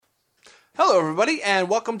Hello, everybody, and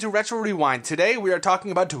welcome to Retro Rewind. Today, we are talking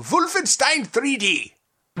about Wolfenstein 3D.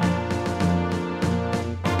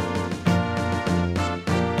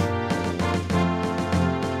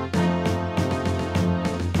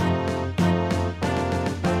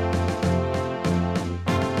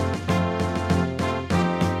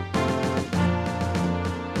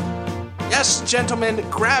 Yes, gentlemen,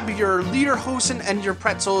 grab your Lederhosen and your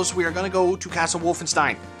pretzels. We are going to go to Castle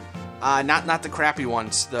Wolfenstein. Not the crappy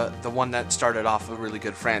ones, the one that started off a really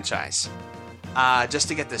good franchise. Just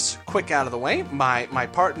to get this quick out of the way, my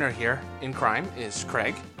partner here in crime is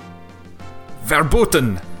Craig.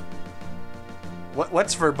 Verboten.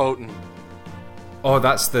 What's verboten? Oh,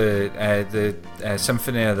 that's the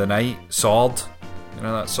Symphony of the Night sword. You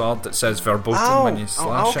know that sword that says verboten when you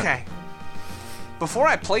slash okay. Before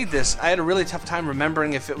I played this, I had a really tough time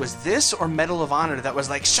remembering if it was this or Medal of Honor that was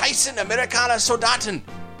like Scheissen Amerikaner Soldaten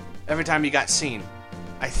every time you got seen.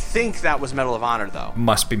 I think that was Medal of Honor, though.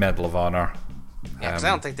 Must be Medal of Honor. Yeah, because I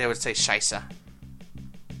don't think they would say Scheisse.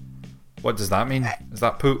 What does that mean? Is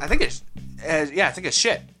that poop? I think it's... I think it's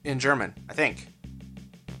shit in German. I think.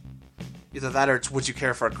 Either that or it's would you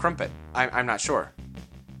care for a crumpet? I'm not sure.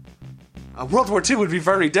 World War II would be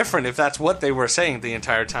very different if that's what they were saying the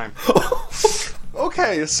entire time.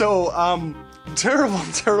 Okay, so, terrible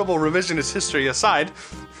revisionist history aside,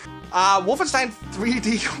 Wolfenstein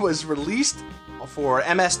 3D was released for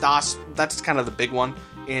MS-DOS, that's kind of the big one,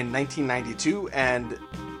 in 1992, and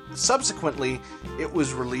subsequently, it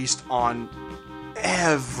was released on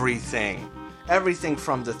everything. Everything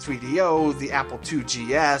from the 3DO, the Apple II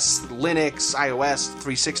GS, Linux, iOS,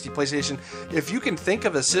 360, PlayStation. If you can think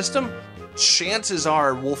of a system, chances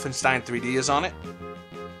are Wolfenstein 3D is on it.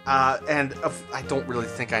 And I don't really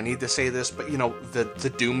think I need to say this, but, you know,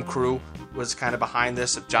 the Doom crew was kind of behind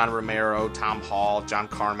this. John Romero, Tom Hall, John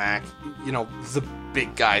Carmack, you know, the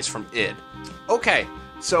big guys from id. Okay,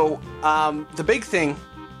 so the big thing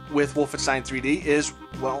with Wolfenstein 3D is,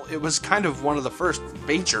 well, it was kind of one of the first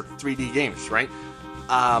major 3D games, right?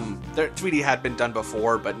 3D had been done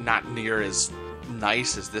before, but not near as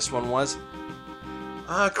nice as this one was.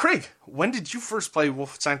 Craig, when did you first play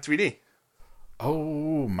Wolfenstein 3D?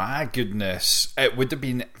 Oh my goodness. It would have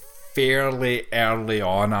been fairly early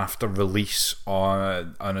on after release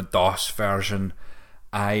on a DOS version.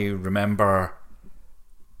 I remember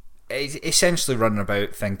essentially running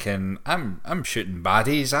about thinking, I'm shooting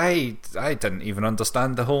baddies. I didn't even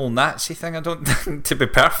understand the whole Nazi thing. I don't think, to be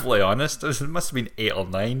perfectly honest. It must have been 8 or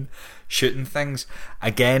 9 shooting things.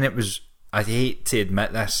 Again, it was... I hate to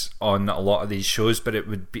admit this on a lot of these shows, but it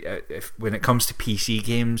would be when it comes to PC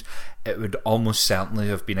games, it would almost certainly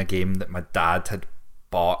have been a game that my dad had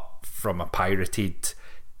bought from a pirated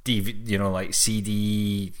DVD, you know, like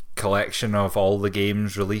CD collection of all the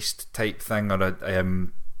games released type thing, or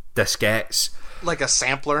diskettes. Like a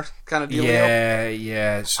sampler kind of deal.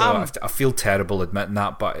 Yeah. So I feel terrible admitting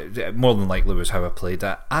that, but it more than likely was how I played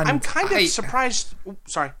it. And I'm kind of surprised.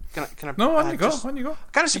 Sorry, can I? No, on you go.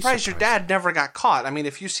 Kind of surprised your dad never got caught. I mean,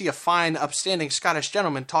 if you see a fine, upstanding Scottish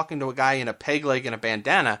gentleman talking to a guy in a peg leg and a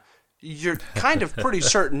bandana, you're kind of pretty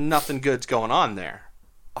certain nothing good's going on there.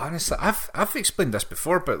 Honestly, I've explained this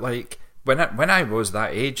before, but like when I was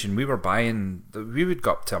that age and we would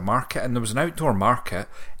go up to a market and there was an outdoor market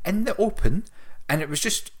in the open. And it was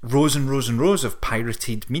just rows and rows and rows of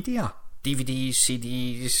pirated media. DVDs,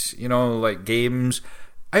 CDs, you know, like games,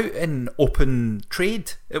 out in open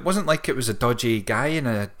trade. It wasn't like it was a dodgy guy in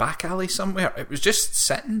a back alley somewhere. It was just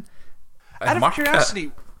sitting. Out of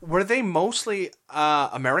curiosity, were they mostly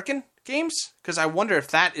American games? Because I wonder if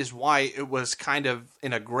that is why it was kind of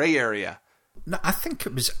in a grey area. No, I think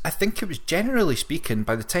it was generally speaking,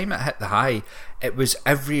 by the time it hit the high, it was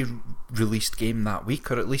every released game that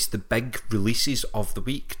week, or at least the big releases of the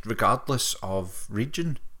week, regardless of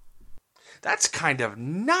region. That's kind of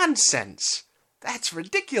nonsense. That's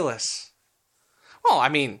ridiculous. Well, I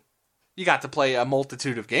mean, you got to play a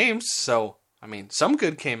multitude of games, so I mean, some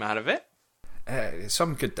good came out of it.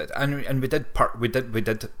 Some good did, and we did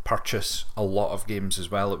purchase a lot of games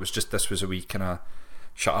as well. It was just this was a week kind of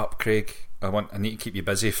shut up, Craig. I need to keep you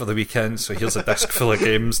busy for the weekend, so here's a disc full of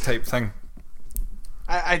games type thing.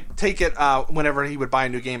 I take it whenever he would buy a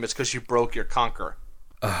new game, it's because you broke your Conker.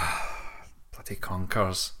 Bloody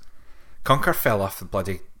Conkers. Conker fell off the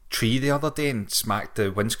bloody tree the other day and smacked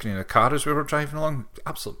the windscreen of the car as we were driving along.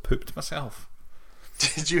 Absolutely pooped myself.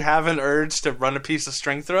 Did you have an urge to run a piece of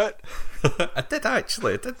string through it? I did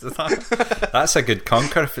actually. That's a good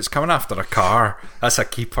Conker. If it's coming after a car, that's a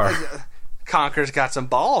keeper. Conker's got some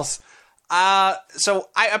balls. So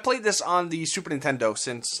I played this on the Super Nintendo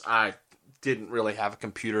since didn't really have a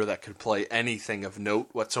computer that could play anything of note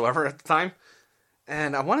whatsoever at the time.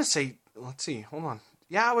 And I want to say, let's see, hold on.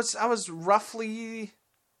 Yeah, I was roughly...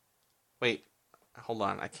 Wait, hold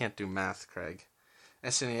on. I can't do math, Craig.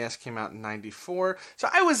 SNES came out in 94. So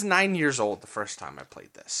I was 9 years old the first time I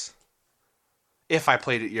played this. If I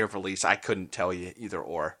played it year of release, I couldn't tell you either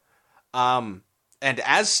or. And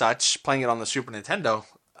as such, playing it on the Super Nintendo,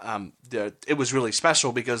 it was really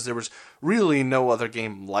special because there was really no other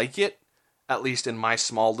game like it, at least in my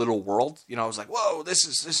small little world. You know, I was like, whoa, this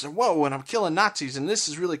is whoa, and I'm killing Nazis, and this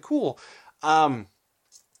is really cool.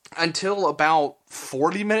 Until about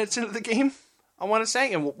 40 minutes into the game, I want to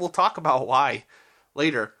say, and we'll talk about why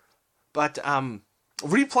later. But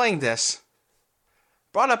replaying this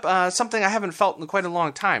brought up something I haven't felt in quite a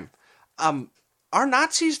long time. Are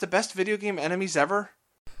Nazis the best video game enemies ever?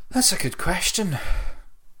 That's a good question.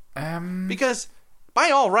 Because, by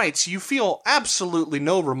all rights, you feel absolutely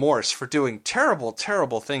no remorse for doing terrible,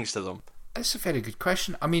 terrible things to them. That's a very good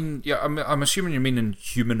question. I mean, yeah, I'm assuming you're meaning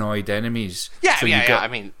humanoid enemies. Yeah, so I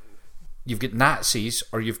mean... You've got Nazis,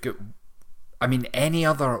 or you've got... I mean, any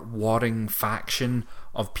other warring faction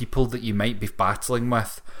of people that you might be battling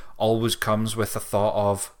with always comes with a thought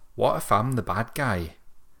of, what if I'm the bad guy?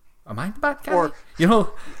 Am I the bad guy? Or, you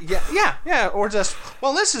know? Yeah. Or just,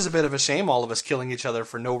 well, this is a bit of a shame, all of us killing each other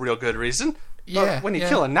for no real good reason. But when you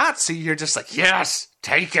kill a Nazi, you're just like, yes,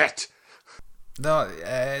 take it. No,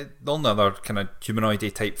 the only other kind of humanoid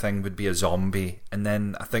type thing would be a zombie, and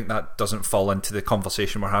then I think that doesn't fall into the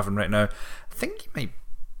conversation we're having right now. I think you might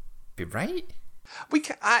be right.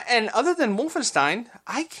 And other than Wolfenstein,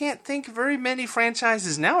 I can't think very many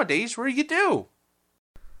franchises nowadays where you do.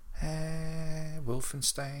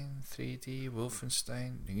 Wolfenstein 3D,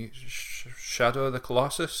 Wolfenstein, Shadow of the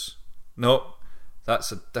Colossus. No,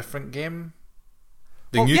 that's a different game.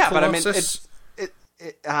 New Colossus. But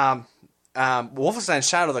I mean, Wolfenstein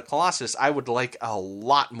Shadow of the Colossus, I would like a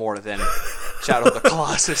lot more than Shadow of the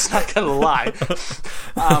Colossus, not gonna lie.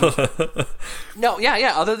 No,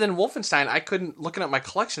 yeah, other than Wolfenstein, I couldn't, looking at my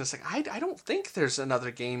collection, it's like, I don't think there's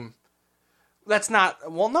another game that's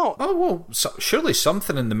not, well, no. Oh, well, surely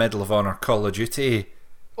something in the Medal of Honor, Call of Duty.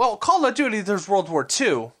 Well, Call of Duty, there's World War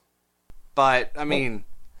II, but, I mean,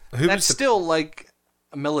 that's still like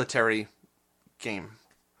a military game.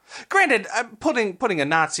 Granted, putting a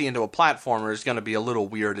Nazi into a platformer is going to be a little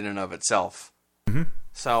weird in and of itself. Mm-hmm.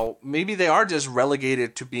 So maybe they are just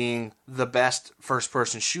relegated to being the best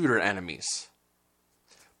first-person shooter enemies.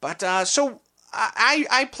 But so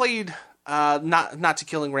I played Nazi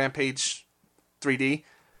Killing Rampage 3D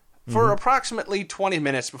for approximately 20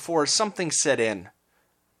 minutes before something set in,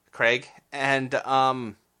 Craig. And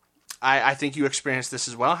I think you experienced this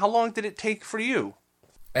as well. How long did it take for you?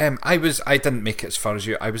 I didn't make it as far as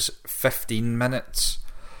you. I was 15 minutes,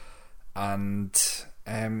 and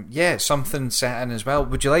something set in as well.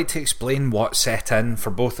 Would you like to explain what set in for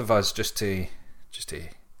both of us, just to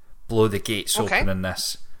blow the gates open in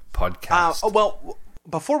this podcast? Well,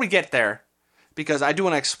 before we get there, because I do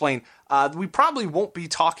want to explain, we probably won't be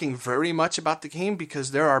talking very much about the game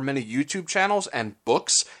because there are many YouTube channels and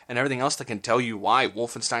books and everything else that can tell you why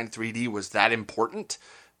Wolfenstein 3D was that important.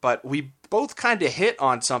 But we both kind of hit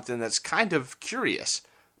on something that's kind of curious.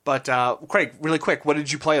 But, Craig, really quick, what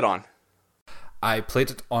did you play it on? I played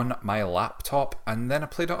it on my laptop, and then I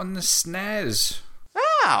played it on the SNES.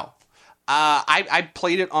 Oh! I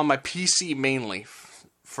played it on my PC mainly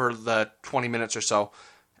for the 20 minutes or so.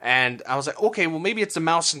 And I was like, okay, well, maybe it's a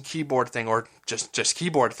mouse and keyboard thing, or just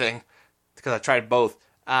keyboard thing, because I tried both.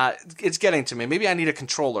 It's getting to me. Maybe I need a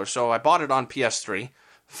controller. So I bought it on PS3,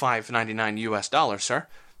 $5.99 US, sir.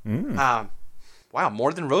 Wow,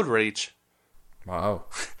 more than Road Rage. Wow.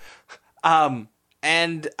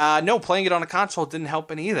 No, playing it on a console didn't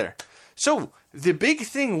help any either. So, the big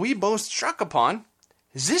thing we both struck upon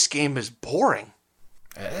is this game is boring.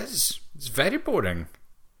 It is. It's very boring.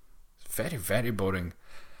 It's very, very boring.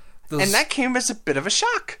 And that came as a bit of a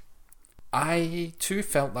shock. I too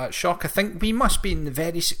felt that shock. I think we must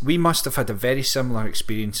have had a very similar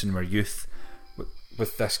experience in our youth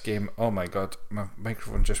with this game. Oh my god, my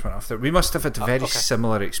microphone just went off there. We must have had a very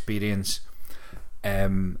similar experience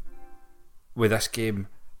with this game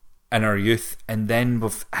in our youth, and then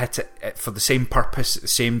we've hit it for the same purpose at the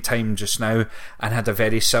same time just now, and had a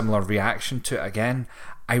very similar reaction to it again.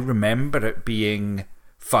 I remember it being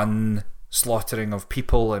fun, slaughtering of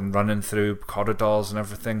people and running through corridors and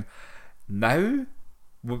everything. Now,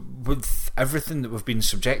 with everything that we've been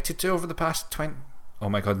subjected to over the past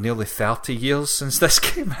nearly 30 years since this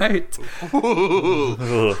came out,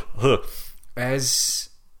 it's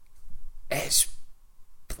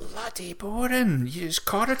bloody boring. You use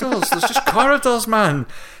corridors. There's just corridors, man.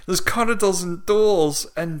 There's corridors and doors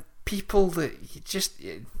and people that you just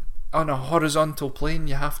on a horizontal plane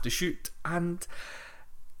you have to shoot, and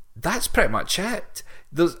that's pretty much it.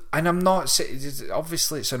 And I'm not saying,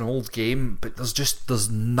 obviously it's an old game, but there's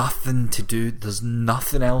nothing to do. There's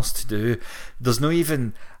nothing else to do. There's no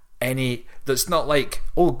even any. That's not like,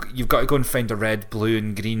 oh, you've got to go and find a red, blue,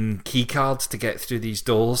 and green key card to get through these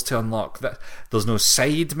doors to unlock that. There's no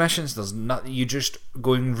side missions. There's not. You just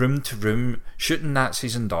going room to room, shooting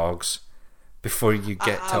Nazis and dogs before you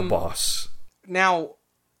get to a boss. Now,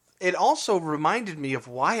 it also reminded me of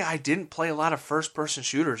why I didn't play a lot of first-person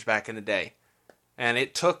shooters back in the day. And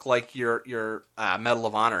it took, like, your Medal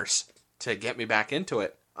of Honors to get me back into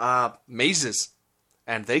it. Mazes.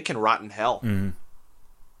 And they can rot in hell. Mm-hmm.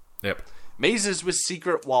 Yep. Mazes with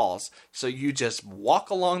secret walls. So you just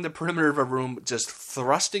walk along the perimeter of a room, just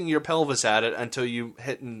thrusting your pelvis at it until you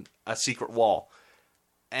hit a secret wall.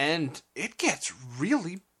 And it gets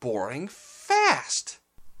really boring fast.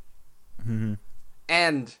 Mm-hmm.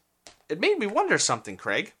 And it made me wonder something,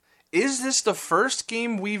 Craig. Is this the first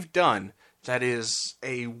game we've done that is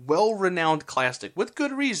a well-renowned classic, with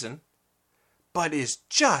good reason, but is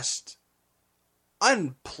just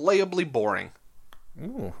unplayably boring?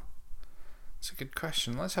 Ooh, that's a good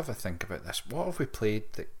question. Let's have a think about this. What have we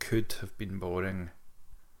played that could have been boring?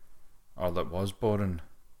 Or that was boring?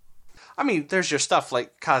 I mean, there's your stuff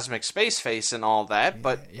like Cosmic Space Face and all that,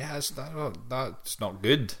 but... Yeah, that's not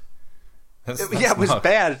good. It was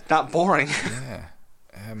bad, not boring. Yeah.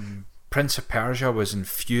 Prince of Persia was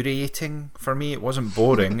infuriating for me. It wasn't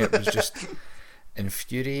boring. It was just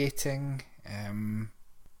infuriating.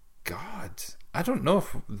 God, I don't know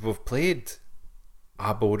if we've played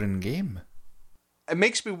a boring game. It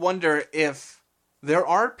makes me wonder if there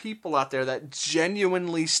are people out there that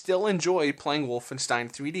genuinely still enjoy playing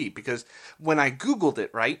Wolfenstein 3D. Because when I Googled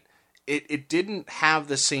it, right, it didn't have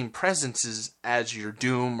the same presences as your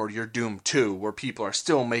Doom or your Doom 2, where people are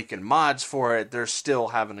still making mods for it. They're still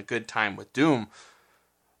having a good time with Doom.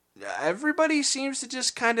 Everybody seems to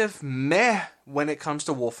just kind of meh when it comes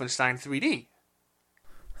to Wolfenstein 3D.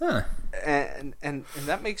 Huh. And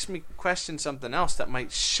that makes me question something else that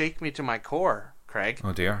might shake me to my core, Craig.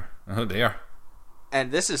 Oh dear. Oh dear.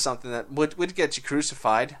 And this is something that would get you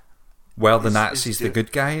crucified. Well, the Nazis, the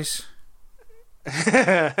good guys?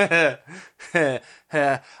 While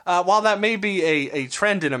that may be a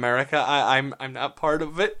trend in America, I'm not part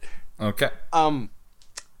of it. Okay.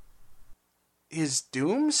 Is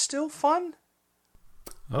Doom still fun?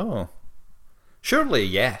 Oh. Surely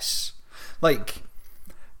yes. Like,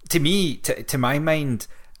 to me, to my mind,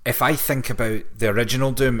 if I think about the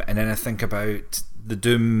original Doom and then I think about the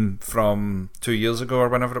Doom from 2 years ago or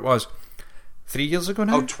whenever it was, 3 years ago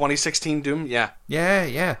now? Oh, 2016 Doom? Yeah.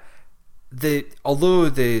 Yeah. Although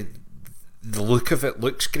the look of it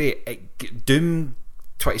looks great, Doom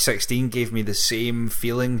 2016 gave me the same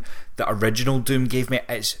feeling that original Doom gave me.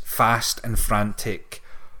 It's fast and frantic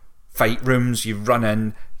fight rooms. You run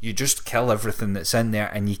in, you just kill everything that's in there,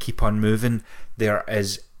 and you keep on moving. There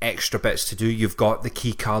is extra bits to do. You've got the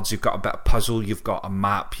key cards, you've got a bit of puzzle, you've got a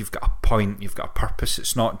map, you've got a point, you've got a purpose.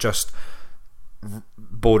 It's not just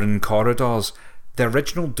boring corridors. The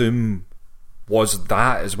original Doom was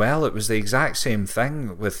that as well. It was the exact same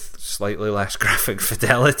thing with slightly less graphic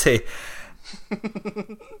fidelity.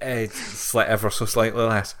 Ever so slightly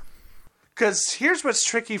less. Because here's what's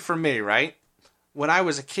tricky for me, right? When I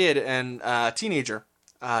was a kid and a teenager,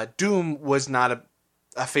 Doom was not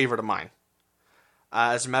a favorite of mine.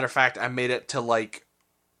 As a matter of fact, I made it to like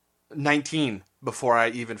 19 before I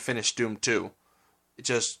even finished Doom 2. It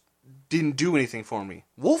just didn't do anything for me.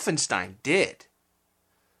 Wolfenstein did.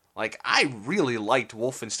 Like, I really liked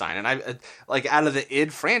Wolfenstein, and I like out of the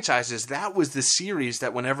id franchises, that was the series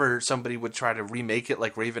that whenever somebody would try to remake it,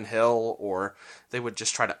 like Raven Hill, or they would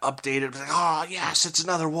just try to update it, it was like, oh yes, it's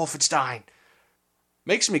another Wolfenstein.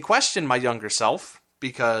 Makes me question my younger self,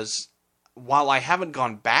 because while I haven't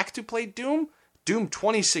gone back to play Doom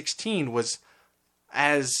 2016 was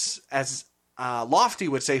as Lofty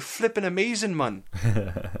would say, flippin' amazing, man.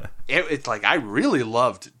 It's like, I really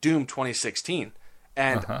loved Doom 2016.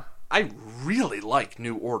 And I really like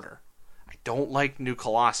New Order. I don't like New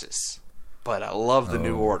Colossus, but I love the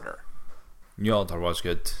New Order. New Order was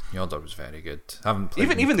good. New Order was very good. I haven't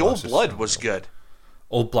played even the Old Blood was good.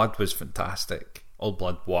 Old Blood was fantastic. Old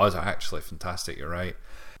Blood was actually fantastic. You're right.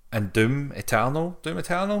 And Doom Eternal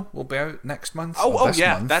will be out next month. Oh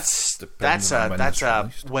yeah, month, that's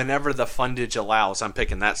whenever the fundage allows. I'm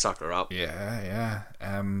picking that sucker up. Yeah.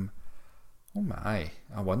 Oh my,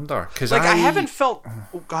 I wonder, because I haven't felt.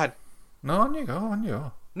 Oh God. No, on you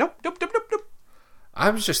go. Nope. I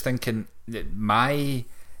was just thinking that my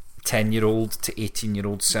 10-year-old to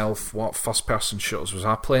 18-year-old self, what first-person shooters was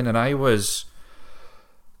I playing? And I was...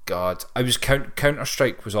 God, I was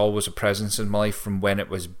Counter-Strike was always a presence in my life from when it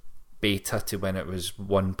was beta to when it was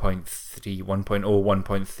 1.3, 1.0,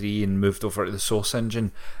 1.3 and moved over to the Source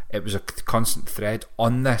engine. It was a constant thread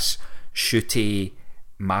on this shooty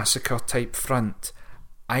massacre type front.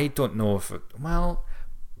 I don't know if it, well,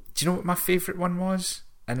 do you know what my favourite one was?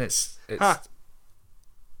 And it's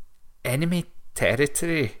Enemy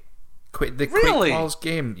Territory. The Really? Quake Walls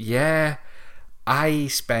game. Yeah. I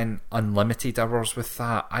spent unlimited hours with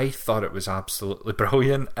that. I thought it was absolutely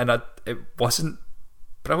brilliant, and it wasn't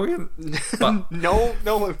brilliant. But no,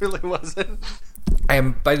 it really wasn't.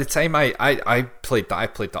 by the time I played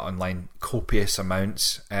that online copious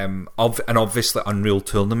amounts, and obviously Unreal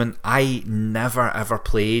Tournament. I never ever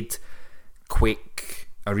played Quake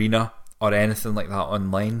Arena or anything like that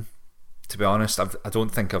online. To be honest, I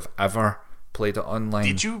don't think I've ever played it online.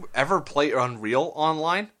 Did you ever play Unreal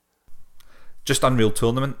online? Just Unreal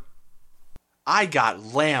Tournament. I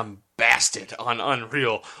got lambasted on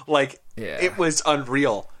Unreal. Like, It was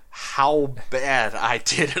unreal how bad I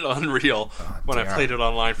did at Unreal when I played it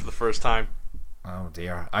online for the first time. Oh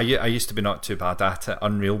dear. I used to be not too bad at it,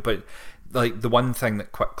 Unreal, but like the one thing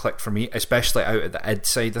that clicked for me, especially out of the id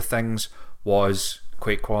side of things, was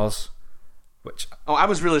Quake Wars. Which I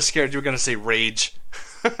was really scared you were going to say Rage.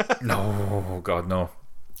 No, God, no.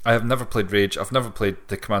 I have never played Rage. I've never played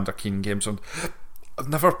the Commander Keen games. I've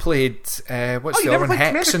never played what's the other one?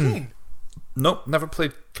 Hexen. Nope, never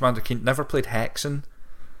played Commander Keen. Never played Hexen.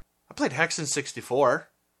 I played Hexen 64,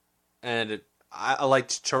 and I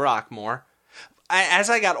liked Turok more. As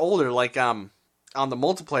I got older, like on the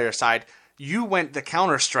multiplayer side, you went the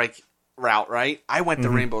Counter-Strike route, right? I went the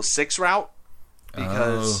Rainbow Six route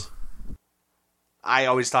because I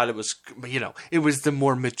always thought it was, it was the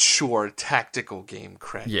more mature tactical game,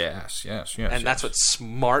 Craig. Yes. And that's what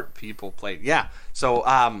smart people played. Yeah. So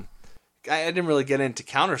I didn't really get into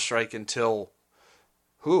Counter-Strike until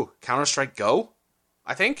Counter-Strike Go,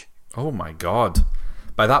 I think. Oh my God.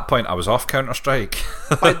 By that point, I was off Counter-Strike.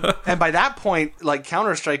 And by that point, like,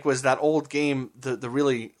 Counter-Strike was that old game the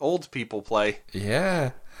really old people play.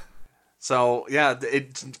 Yeah. So, yeah,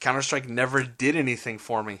 Counter-Strike never did anything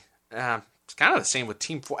for me. It's kind of the same with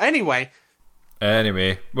Team 4. Anyway,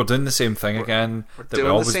 we're doing the same thing again. We're that doing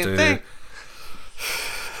we always the same do. thing.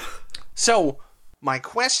 So, my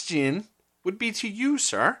question would be to you,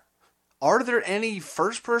 sir. Are there any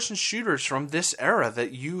first-person shooters from this era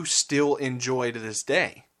that you still enjoy to this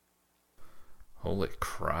day? Holy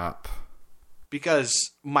crap.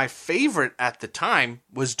 Because my favorite at the time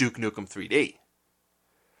was Duke Nukem 3D.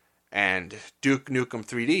 And Duke Nukem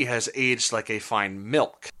 3D has aged like a fine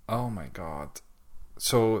milk. Oh my God.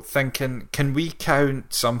 So thinking, can we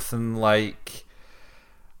count something like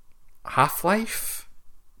Half-Life?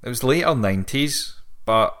 It was later 90s,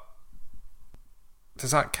 but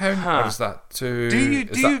does that count? Or is that too... Do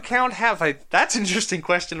you count Half-Life? That's an interesting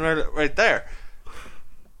question right there.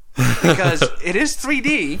 Because it is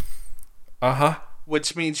 3D. Uh-huh.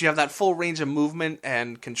 Which means you have that full range of movement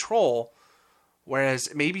and control. Whereas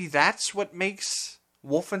maybe that's what makes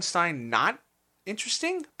Wolfenstein not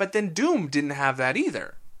interesting. But then Doom didn't have that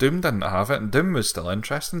either. Doom didn't have it, and Doom was still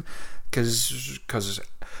interesting because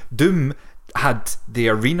Doom had the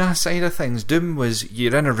arena side of things. Doom was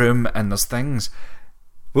you're in a room and there's things.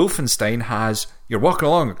 Wolfenstein has you're walking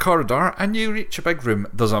along a corridor and you reach a big room.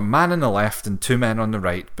 There's a man on the left and two men on the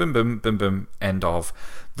right. Boom, boom, boom, boom. End of.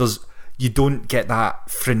 You don't get that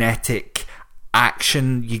frenetic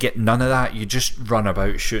action, you get none of that. You just run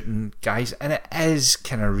about shooting guys, and it is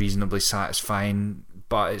kind of reasonably satisfying,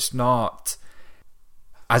 but it's not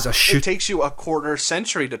as a shoot. It takes you a quarter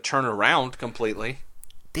century to turn around completely.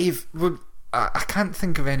 Dave, I can't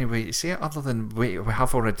think of any way to say it other than we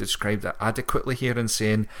have already described it adequately here in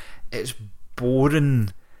saying it's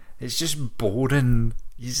boring. It's just boring.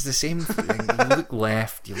 It's the same thing. You look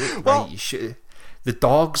left, you look right, you shoot. The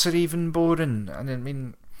dogs are even boring, and I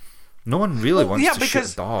mean, no one really wants to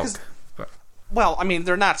shoot a dog. Well, I mean,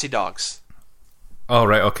 they're Nazi dogs. Oh,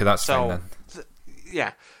 right, okay, that's fine then.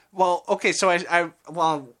 Yeah. Well, okay, so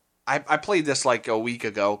I played this like a week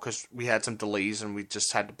ago because we had some delays and we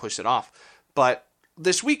just had to push it off. But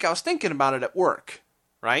this week I was thinking about it at work,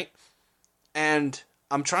 right? And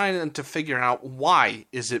I'm trying to figure out why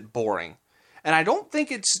is it boring. And I don't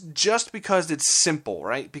think it's just because it's simple,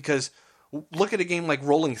 right? Because look at a game like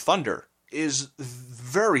Rolling Thunder is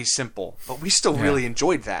very simple, but we still really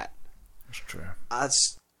enjoyed that. That's true.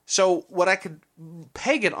 So what I could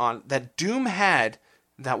peg it on that Doom had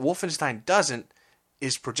that Wolfenstein doesn't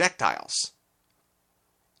is projectiles.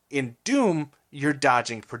 In Doom, you're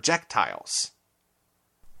dodging projectiles.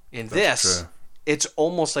 In this, it's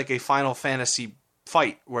almost like a Final Fantasy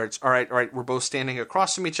fight where it's, all right, we're both standing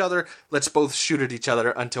across from each other. Let's both shoot at each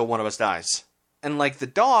other until one of us dies. And like the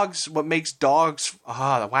dogs, what makes dogs...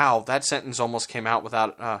 wow, that sentence almost came out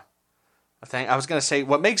without a thing. I was going to say,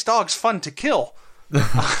 what makes dogs fun to kill...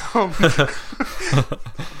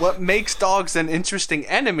 what makes dogs an interesting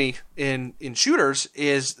enemy in shooters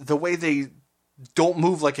is the way they don't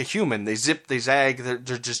move like a human. They zip, they zag, they're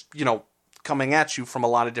just, coming at you from a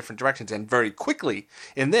lot of different directions and very quickly.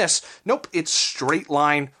 In this, nope, it's straight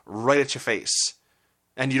line right at your face.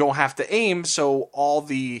 And you don't have to aim, so all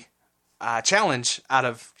the challenge out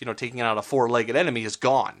of, taking out a four-legged enemy is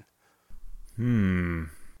gone.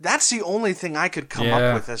 That's the only thing I could come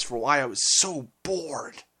up with as for why I was so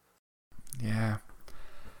bored. Yeah.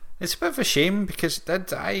 It's a bit of a shame because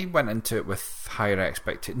I went into it with higher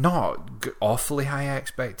expectations. Not awfully high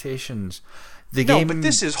expectations. No, but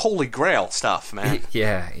this is holy grail stuff, man.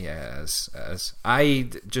 Yeah, it is. I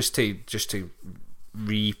just to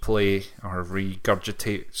replay or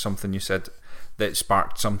regurgitate something you said that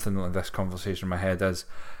sparked something like this conversation in my head is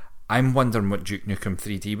I'm wondering what Duke Nukem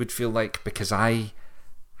 3D would feel like, because I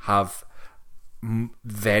have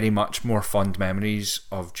very much more fond memories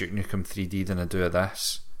of Duke Nukem 3D than I do of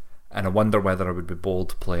this, and I wonder whether I would be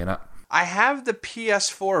bold playing it. I have the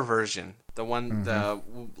PS4 version, the one, the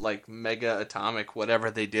like Mega Atomic, whatever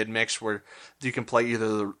they did mix, where you can play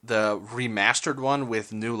either the remastered one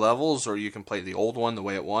with new levels, or you can play the old one the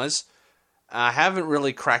way it was. I haven't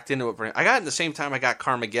really cracked into it. I got it at the same time I got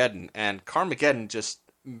Carmageddon, and Carmageddon just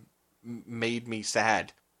made me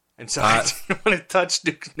sad. And so I didn't want to touch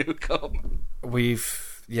Duke Nukem.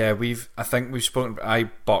 I think we've spoken.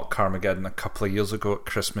 I bought Carmageddon a couple of years ago at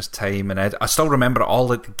Christmas time, and I still remember it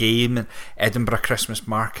all at the game and Edinburgh Christmas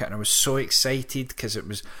Market, and I was so excited because it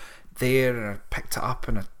was there, and I picked it up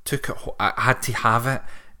and I took it. I had to have it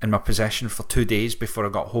in my possession for 2 days before I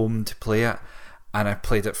got home to play it, and I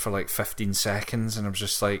played it for like 15 seconds, and I was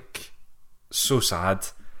just like so sad,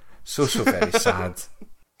 so very sad.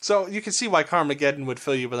 So you can see why Carmageddon would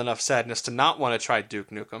fill you with enough sadness to not want to try Duke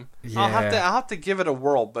Nukem. Yeah. I'll have to give it a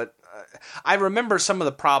whirl, but I remember some of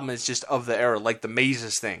the problem is just of the era, like the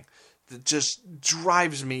mazes thing. That just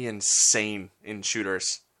drives me insane in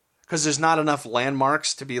shooters. Because there's not enough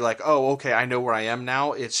landmarks to be like, oh, okay, I know where I am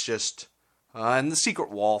now. It's just... and the secret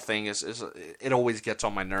wall thing, it always gets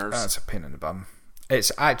on my nerves. That's a pain in the bum.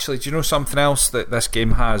 It's actually... Do you know something else that this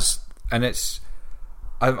game has? And it's...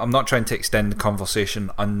 I'm not trying to extend the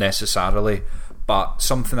conversation unnecessarily, but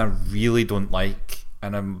something I really don't like,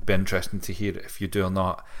 and it'd be interesting to hear if you do or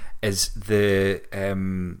not, is the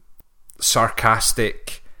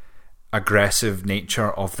sarcastic, aggressive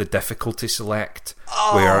nature of the difficulty select,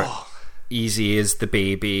 where easy is the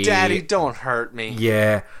baby. Daddy, don't hurt me.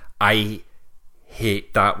 Yeah, I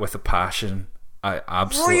hate that with a passion. I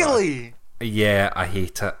absolutely... Really? Yeah, I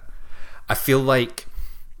hate it. I feel like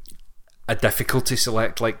a difficulty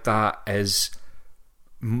select like that is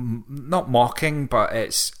not mocking, but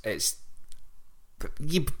it's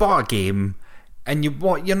you bought a game and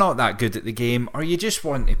you're not that good at the game, or you just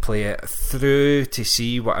want to play it through to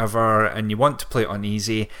see whatever, and you want to play it on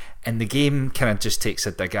easy, and the game kind of just takes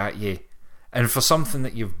a dig at you. And for something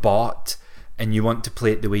that you've bought and you want to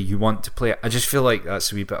play it the way you want to play it, I just feel like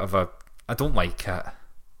that's a wee bit of I don't like it.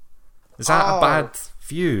 Is that a bad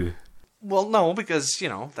view? Well, no, because,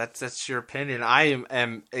 that's your opinion. I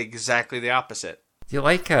am exactly the opposite. Do you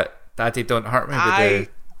like it? Daddy, don't hurt me with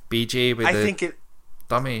the BJ, with the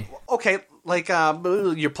dummy. Okay, like,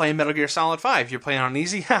 you're playing Metal Gear Solid 5. You're playing on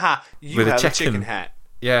easy. Haha, you with have a chicken hat.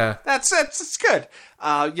 Yeah. That's good.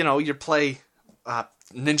 You play Ninja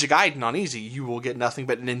Gaiden on easy. You will get nothing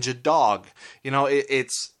but Ninja Dog.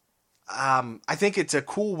 It's... I think it's a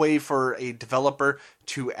cool way for a developer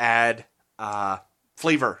to add...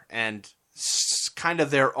 flavor and kind of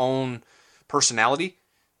their own personality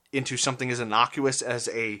into something as innocuous as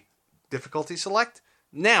a difficulty select.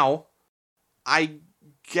 Now, I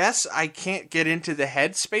guess I can't get into the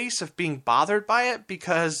headspace of being bothered by it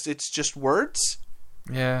because it's just words.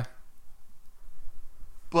 Yeah.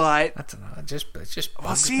 But I don't know. It just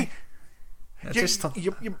bugs see, me.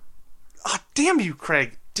 Damn you,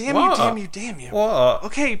 Craig. Damn you. What?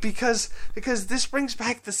 Okay, because this brings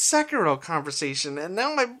back the Sekiro conversation, and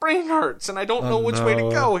now my brain hurts, and I don't know which way to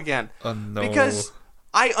go again. Oh, no. Because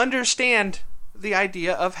I understand the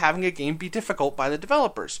idea of having a game be difficult by the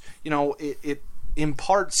developers. It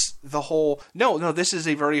imparts the whole, no, this is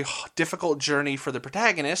a very difficult journey for the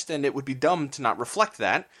protagonist, and it would be dumb to not reflect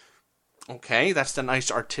that. Okay, that's the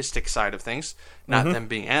nice artistic side of things, not them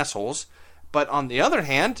being assholes. But on the other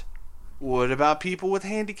hand, what about people with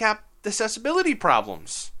handicap accessibility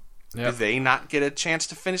problems? Yep. Do they not get a chance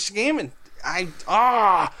to finish the game? And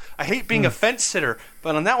I hate being a fence sitter,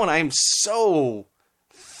 but on that one I am so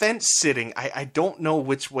fence sitting. I don't know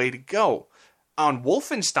which way to go. On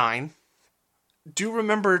Wolfenstein, do you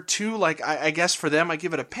remember too, like, I guess for them I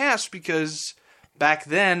give it a pass because back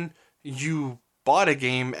then you bought a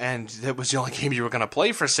game and that was the only game you were going to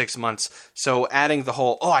play for 6 months. So adding the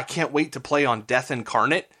whole, I can't wait to play on Death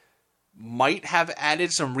Incarnate might have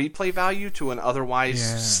added some replay value to an otherwise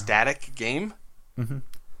static game. Mm-hmm.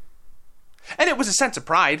 And it was a sense of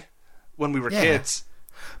pride when we were kids.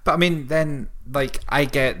 But I mean, then, like, I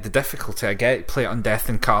get the difficulty. I get play it on Death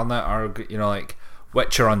Incarnate or, you know, like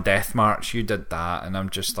Witcher on Death March. You did that, and I'm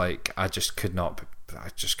just like, I just couldn't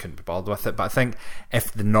be bothered with it. But I think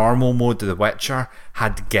if the normal mode of The Witcher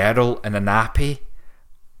had Geralt in a nappy,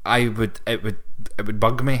 it would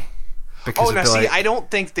bug me. Because I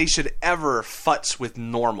don't think they should ever futz with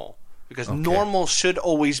normal. Because normal should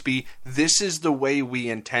always be, this is the way we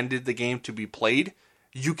intended the game to be played.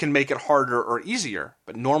 You can make it harder or easier,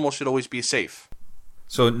 but normal should always be safe.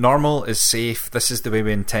 So normal is safe. This is the way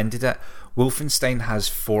we intended it. Wolfenstein has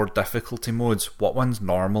 4 difficulty modes. What one's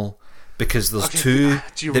normal? Because there's two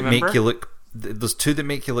that make you look. There's 2 that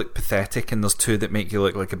make you look pathetic, and there's 2 that make you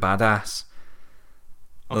look like a badass.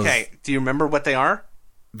 Do you remember what they are?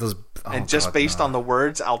 Based on the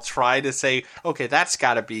words, I'll try to say, okay, that's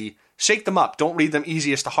got to be. Shake them up. Don't read them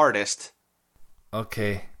easiest to hardest.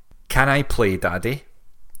 Okay. Can I play Daddy?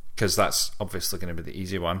 Because that's obviously going to be the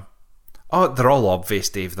easy one. Oh, they're all obvious,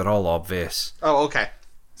 Dave. They're all obvious. Oh, okay.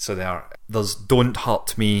 So they are. There's Don't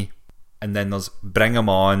Hurt Me, and then there's Bring 'Em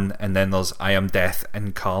On, and then there's I Am Death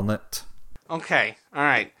Incarnate. Okay. All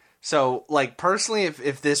right. So, like, personally,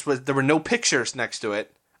 if there were no pictures next to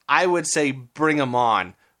it, I would say Bring 'Em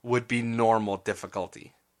On would be normal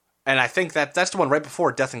difficulty. And I think that's the one right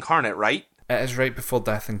before Death Incarnate, right? It is right before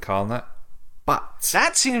Death Incarnate. But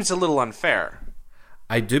that seems a little unfair.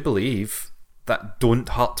 I do believe that Don't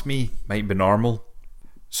Hurt Me might be normal.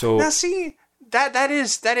 So now, see, that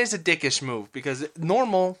is a dickish move because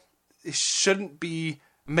normal shouldn't be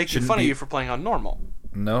making fun of you for playing on normal.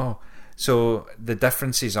 No. So the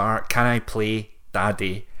differences are: can I play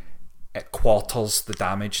Daddy? It quarters the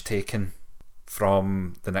damage taken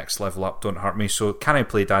from the next level up. Don't Hurt Me. So can I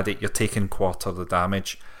play Daddy? You're taking quarter the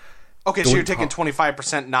damage. Okay, so you're taking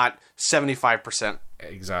 25%, not 75%.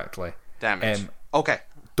 Exactly. Damage. Okay.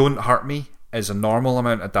 Don't Hurt Me is a normal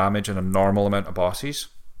amount of damage and a normal amount of bosses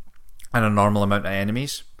and a normal amount of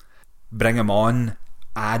enemies. Bring 'Em On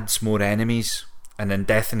adds more enemies, and then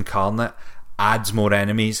Death Incarnate adds more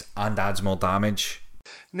enemies and adds more damage.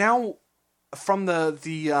 Now, from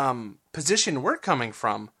the position we're coming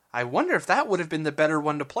from, I wonder if that would have been the better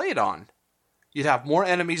one to play it on. You'd have more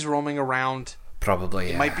enemies roaming around. Probably,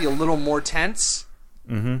 yeah. It might be a little more tense.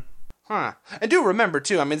 Mm-hmm. Huh. And do remember,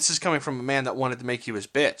 too, I mean, this is coming from a man that wanted to make you his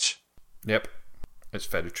bitch. Yep. It's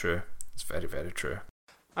very true. It's very, very true.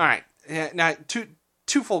 All right. Now,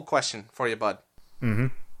 twofold question for you, bud. Mm-hmm.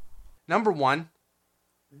 Number one,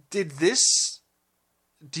 do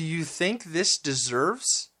you think this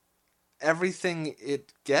deserves everything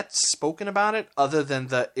it gets spoken about it, other than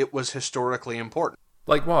that it was historically important?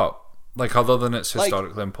 Like what? Like other than it's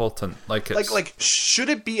historically important? Like should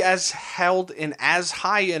it be as held in as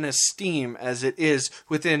high an esteem as it is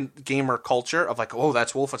within gamer culture of like, oh,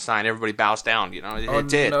 that's Wolfenstein, everybody bows down, you know? It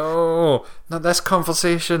did. No, not this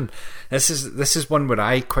conversation. This is one where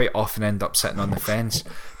I quite often end up sitting on the fence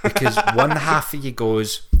because one half of you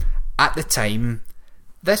goes, at the time,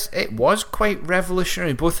 it was quite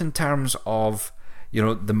revolutionary, both in terms of, you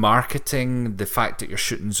know, the marketing, the fact that you're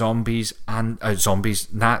shooting Nazis, and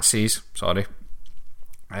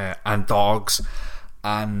dogs,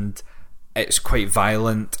 and it's quite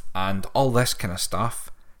violent, and all this kind of stuff.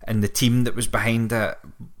 And the team that was behind it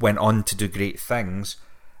went on to do great things.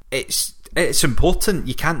 It's important.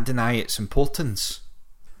 You can't deny its importance.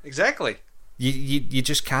 Exactly. You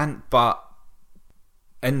just can't. But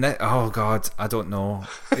oh God, I don't know.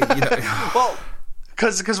 Well,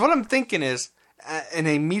 because what I'm thinking is, in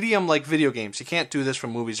a medium like video games, you can't do this from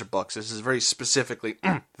movies or books. This is very specifically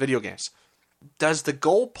video games. Does the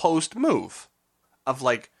goalpost move? Of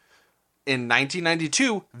like, in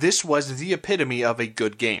 1992, this was the epitome of a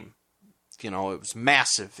good game. You know, it was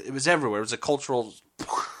massive. It was everywhere. It was a cultural...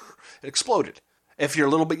 It exploded. If you're a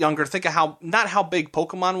little bit younger, think of not how big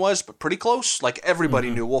Pokemon was, but pretty close. Like, everybody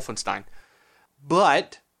knew Wolfenstein.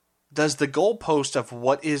 But does the goalpost of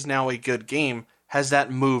what is now a good game, has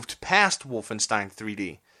that moved past Wolfenstein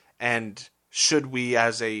 3D? And should we,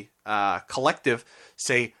 as a collective,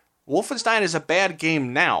 say Wolfenstein is a bad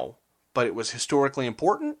game now, but it was historically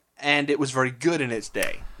important and it was very good in its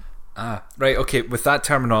day? Right, okay, with that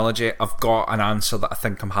terminology, I've got an answer that I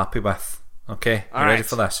think I'm happy with. Okay, you ready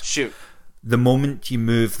for this? Shoot. The moment you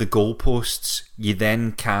move the goalposts, you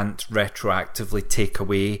then can't retroactively take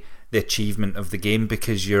away the achievement of the game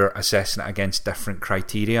because you're assessing it against different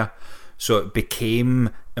criteria. So it became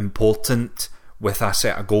important with a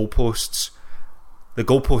set of goalposts. The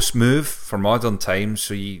goalposts move for modern times,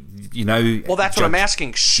 so you now... Well, that's what I'm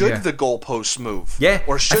asking. Should the goalposts move? Yeah.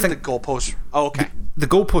 Or should the goalposts... Oh, okay. The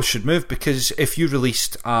goalposts should move because if you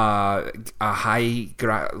released a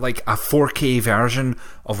 4K version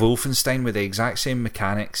of Wolfenstein with the exact same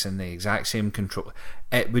mechanics and the exact same control,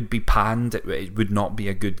 it would be panned. It would not be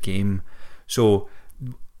a good game. So,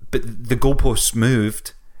 but the goalposts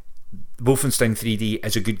moved. Wolfenstein 3D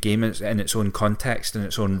is a good game in its own context, in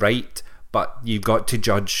its own right, but you've got to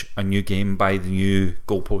judge a new game by the new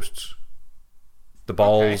goalposts. The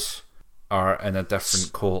balls are in a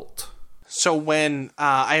different court. So when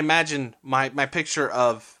I imagine my picture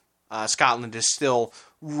of Scotland is still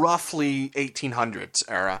roughly 1800s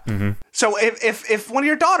era. Mm-hmm. So if one of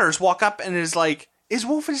your daughters walk up and is like, "Is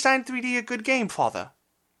Wolfenstein 3D a good game, father?"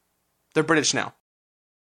 They're British now.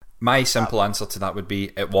 My simple answer to that would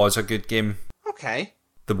be, it was a good game. Okay.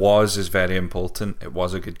 The was is very important. It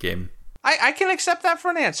was a good game. I can accept that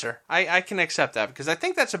for an answer. I can accept that because I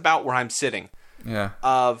think that's about where I'm sitting. Yeah.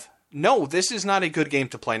 No, this is not a good game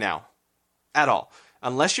to play now. At all.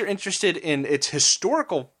 Unless you're interested in its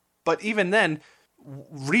historical, but even then,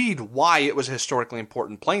 read why it was historically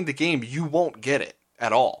important. Playing the game, you won't get it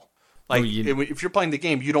at all. Like, if you're playing the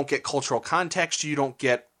game, you don't get cultural context, you don't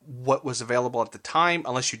get what was available at the time,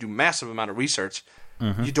 unless you do massive amount of research.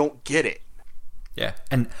 Mm-hmm. You don't get it. Yeah,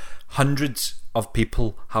 and hundreds of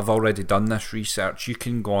people have already done this research. You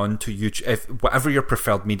can go on to YouTube, whatever your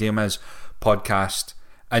preferred medium is, podcast.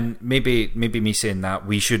 And maybe me saying that,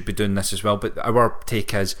 we should be doing this as well, but our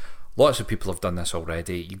take is lots of people have done this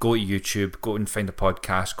already. You go to YouTube, go and find a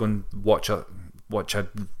podcast, go and watch a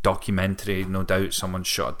documentary. No doubt someone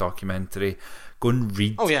shot a documentary. Go and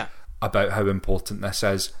read about how important this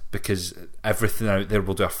is, because everything out there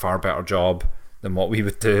will do a far better job than what we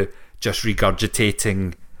would do just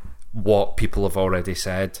regurgitating what people have already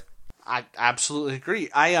said. I absolutely agree.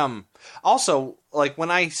 I also, like, when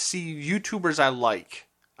I see YouTubers I like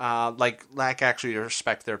actually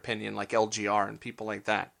respect their opinion, like LGR and people like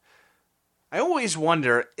that, I always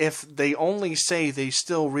wonder if they only say they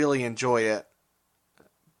still really enjoy it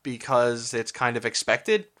because it's kind of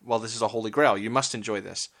expected. Well, this is a holy grail. You must enjoy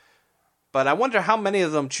this. But I wonder how many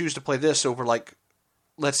of them choose to play this over, like,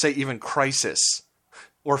 let's say even Crysis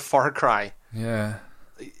or Far Cry. Yeah.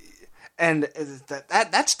 And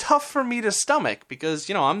that's tough for me to stomach because,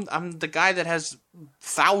 you know, I'm the guy that has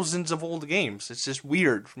thousands of old games. It's just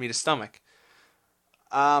weird for me to stomach.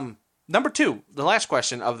 Number 2, the last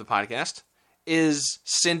question of the podcast, is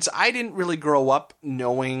since I didn't really grow up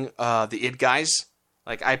knowing the id guys,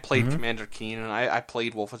 like I played Commander Keen and I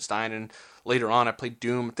played Wolfenstein and later on I played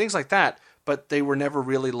Doom, things like that, but they were never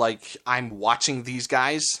really like, I'm watching these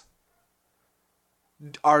guys.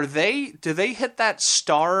 Do they hit that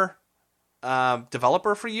star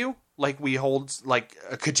developer for you, like we hold like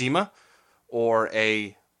a Kojima or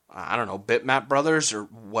a I don't know, Bitmap Brothers or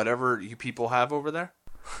whatever you people have over there?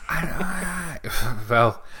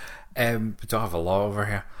 Well, we don't have a lot over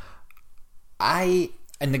here.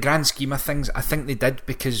 In the grand scheme of things, I think they did,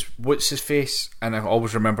 because what's his face, and I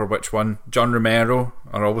always remember which one, John Romero,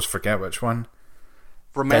 I always forget which one.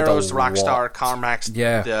 Romero's the Rockstar, Carmack's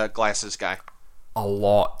the glasses guy. A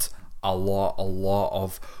lot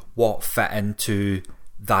of what fit into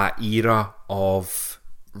that era of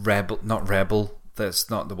not rebel,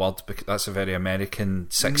 that's not the word, because that's a very American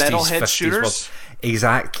 60s, Metalhead 50s shooters word.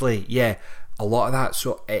 Exactly, yeah, a lot of that.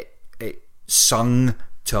 So it sung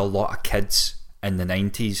to a lot of kids in the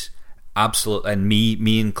 90s, absolutely, and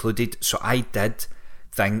me included. So I did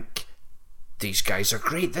think, these guys are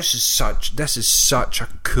great, this is such a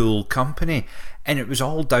cool company. And it was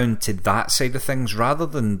all down to that side of things rather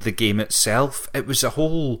than the game itself. It was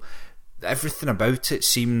everything about it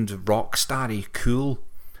seemed rock-starry cool.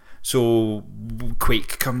 So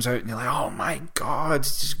Quake comes out and you're like, oh my god,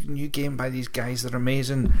 it's a new game by these guys, they're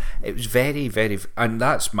amazing. It was very, very, and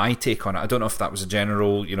that's my take on it. I don't know if that was a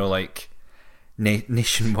general, you know, like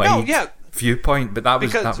nationwide viewpoint, but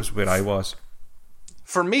that was where I was.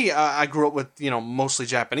 For me, I grew up with, you know, mostly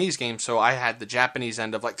Japanese games, so I had the Japanese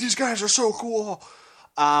end of like, these guys are so cool.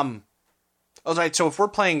 I was like, so if we're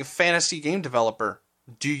playing fantasy game developer,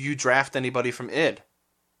 do you draft anybody from id?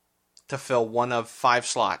 to fill one of 5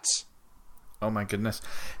 slots. Oh my goodness.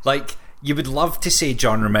 Like, you would love to say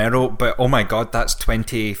John Romero, but oh my god, that's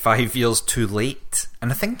 25 years too late.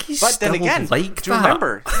 And I think he's but still then again, like do you that.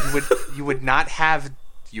 remember, you would not have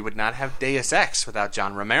Deus Ex without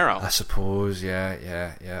John Romero. I suppose,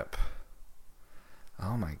 yep.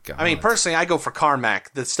 Oh my god. I mean, personally, I go for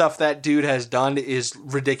Carmack. The stuff that dude has done is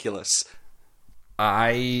ridiculous.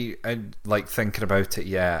 I like thinking about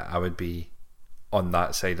it, I would be on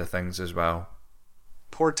that side of things as well.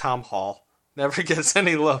 Poor Tom Hall. Never gets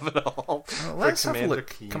any love at all. Well, let's have a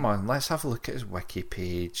look. Keen. Come on, let's have a look at his wiki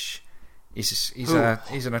page. He's an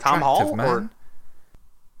attractive Tom Hall, man.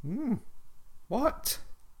 What?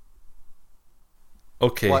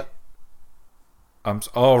 Okay. What?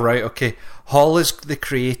 Right, okay. Hall is the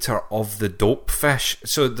creator of the Dope Fish.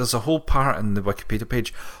 So there's a whole part in the Wikipedia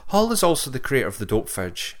page. Hall is also the creator of the Dope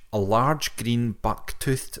Fish, a large green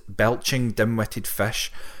buck-toothed, belching, dim-witted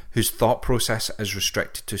fish whose thought process is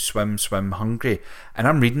restricted to swim, hungry. And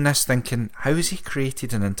I'm reading this thinking, how has he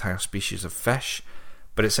created an entire species of fish?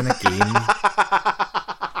 But it's in a game.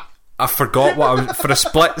 I forgot what I was... For a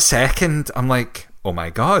split second, I'm like, oh my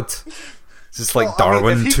god. This is like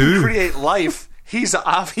Darwin 2. If he can create life, he's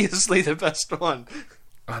obviously the best one.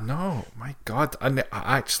 I know, my god. I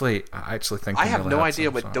actually think I have no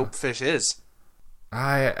idea what Dope Fish is.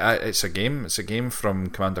 It's a game. It's a game from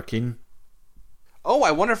Commander Keen. Oh,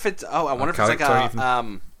 I wonder if it's like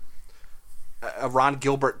a Ron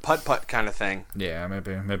Gilbert putt kind of thing. Yeah,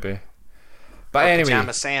 maybe. But or anyway,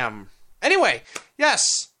 Pajama Sam. Anyway, yes.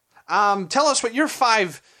 Tell us what your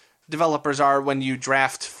 5 developers are when you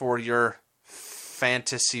draft for your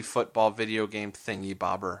fantasy football video game thingy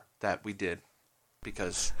bobber that we did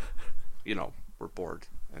because, we're bored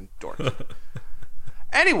and dorky.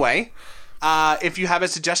 Anyway, if you have a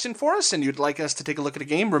suggestion for us and you'd like us to take a look at a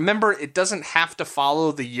game, remember it doesn't have to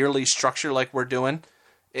follow the yearly structure like we're doing.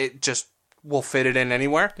 It just will fit it in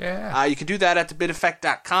anywhere. Yeah. You can do that at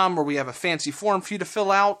thebiteffect.com where we have a fancy form for you to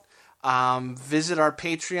fill out. Visit our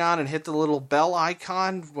Patreon and hit the little bell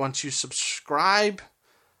icon once you subscribe.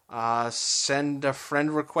 Send a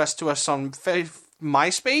friend request to us on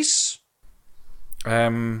MySpace.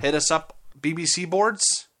 Hit us up, BBC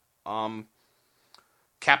boards.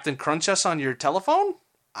 Captain Crunch us on your telephone.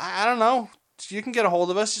 I don't know. You can get a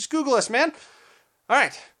hold of us. Just Google us, man. All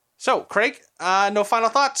right. So, Craig, no final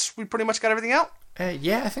thoughts? We pretty much got everything out?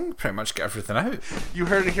 Yeah, I think we pretty much got everything out. You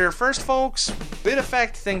heard it here first, folks. Bit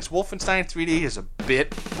Effect thinks Wolfenstein 3D is a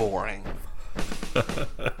bit boring.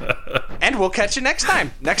 And we'll catch you next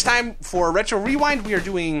time. Next time for Retro Rewind, we are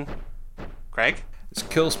doing... Craig? It's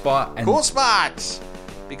Cool Spot. And... Cool Spots!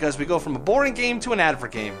 Because we go from a boring game to an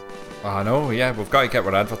advert game. I know, yeah, we've got to get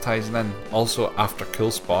our advertising in. Also, after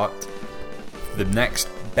Cool Spot, the next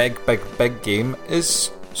big game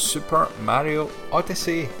is Super Mario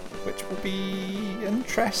Odyssey, which will be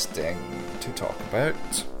interesting to talk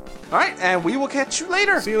about. Alright, and we will catch you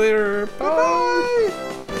later. See you later. Bye.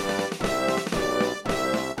 Bye.